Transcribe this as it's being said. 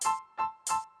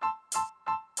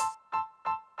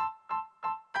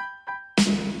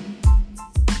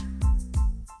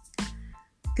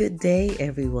Good day,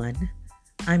 everyone.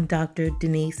 I'm Dr.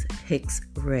 Denise Hicks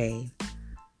Ray.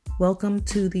 Welcome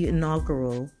to the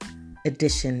inaugural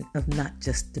edition of Not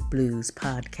Just the Blues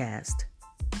podcast.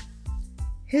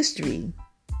 History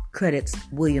credits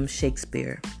William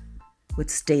Shakespeare with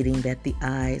stating that the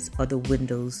eyes are the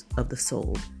windows of the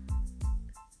soul.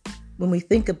 When we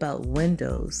think about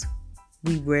windows,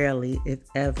 we rarely, if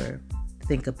ever,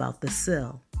 think about the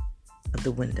sill of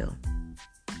the window.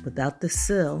 Without the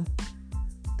sill,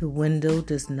 the window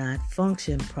does not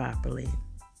function properly.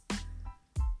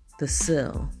 The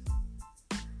sill,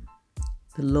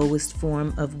 the lowest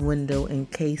form of window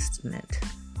encasement.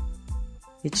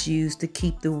 It's used to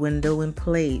keep the window in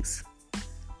place.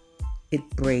 It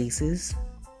braces,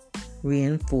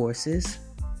 reinforces.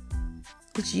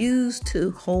 It's used to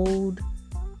hold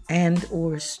and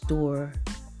or store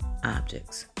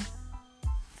objects.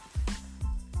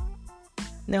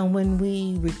 Now, when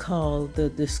we recall the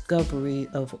discovery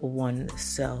of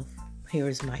oneself, here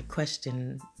is my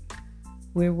question.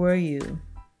 Where were you?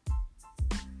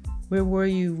 Where were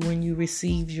you when you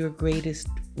received your greatest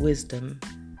wisdom?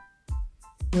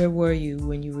 Where were you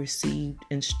when you received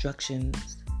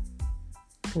instructions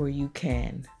for you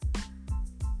can?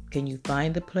 Can you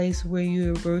find the place where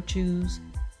your virtues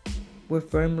were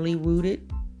firmly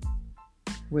rooted?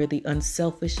 Where the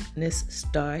unselfishness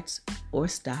starts or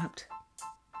stopped?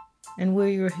 And where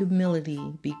your humility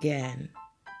began?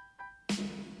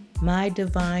 My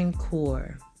divine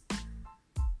core,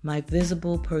 my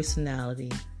visible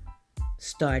personality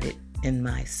started in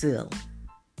my sill,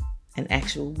 an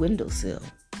actual windowsill.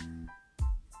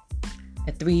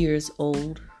 At 3 years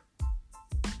old,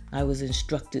 I was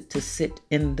instructed to sit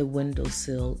in the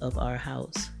windowsill of our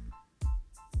house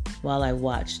while I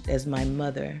watched as my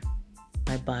mother,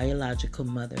 my biological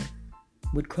mother,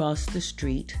 would cross the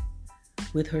street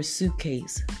with her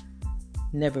suitcase,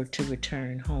 never to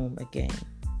return home again.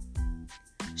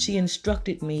 She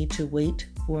instructed me to wait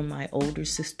for my older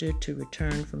sister to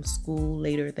return from school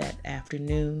later that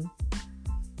afternoon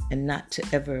and not to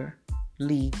ever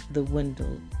leave the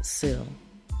windowsill.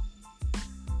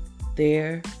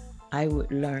 There, I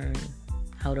would learn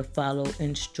how to follow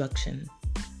instruction.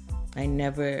 I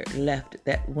never left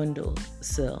that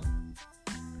windowsill.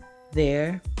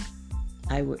 There,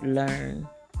 I would learn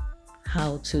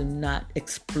how to not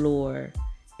explore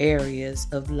areas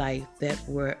of life that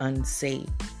were unsafe.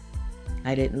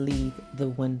 I didn't leave the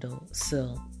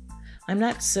windowsill. I'm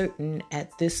not certain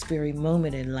at this very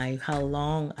moment in life how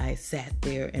long I sat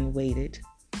there and waited.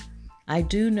 I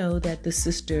do know that the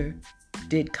sister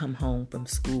did come home from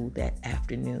school that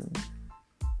afternoon.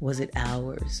 Was it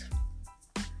hours?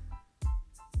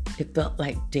 It felt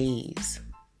like days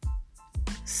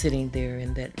sitting there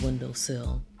in that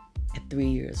windowsill at 3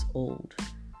 years old,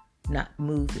 not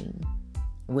moving,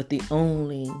 with the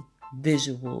only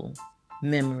visual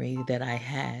memory that I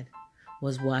had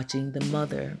was watching the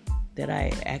mother that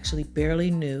I actually barely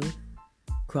knew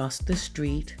cross the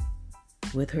street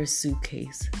with her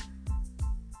suitcase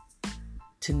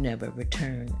to never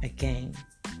return again.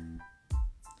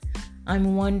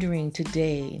 I'm wondering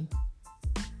today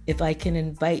if I can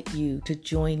invite you to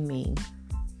join me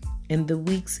in the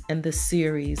weeks and the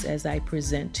series as I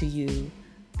present to you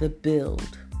the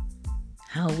build,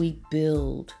 how we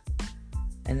build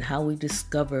and how we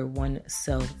discover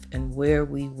oneself and where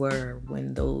we were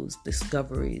when those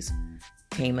discoveries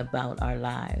came about our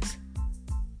lives.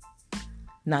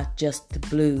 Not just the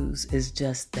blues is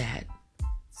just that.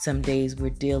 Some days we're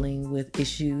dealing with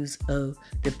issues of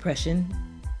depression,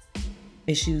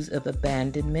 issues of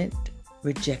abandonment,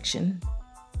 rejection.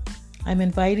 I'm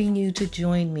inviting you to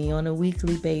join me on a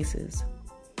weekly basis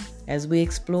as we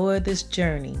explore this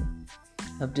journey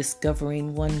of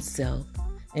discovering oneself,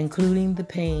 including the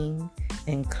pain,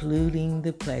 including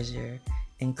the pleasure,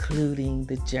 including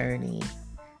the journey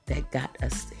that got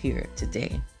us here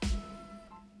today.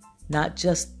 Not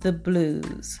Just the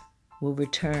Blues will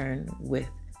return with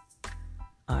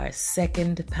our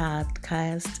second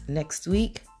podcast next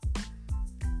week.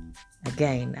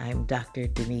 Again, I'm Dr.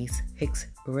 Denise Hicks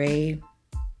Ray.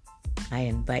 I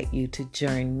invite you to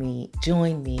join me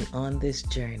on this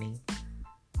journey.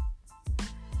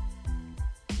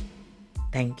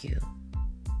 Thank you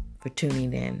for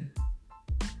tuning in.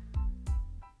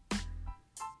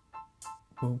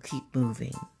 We'll keep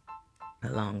moving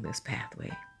along this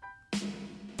pathway.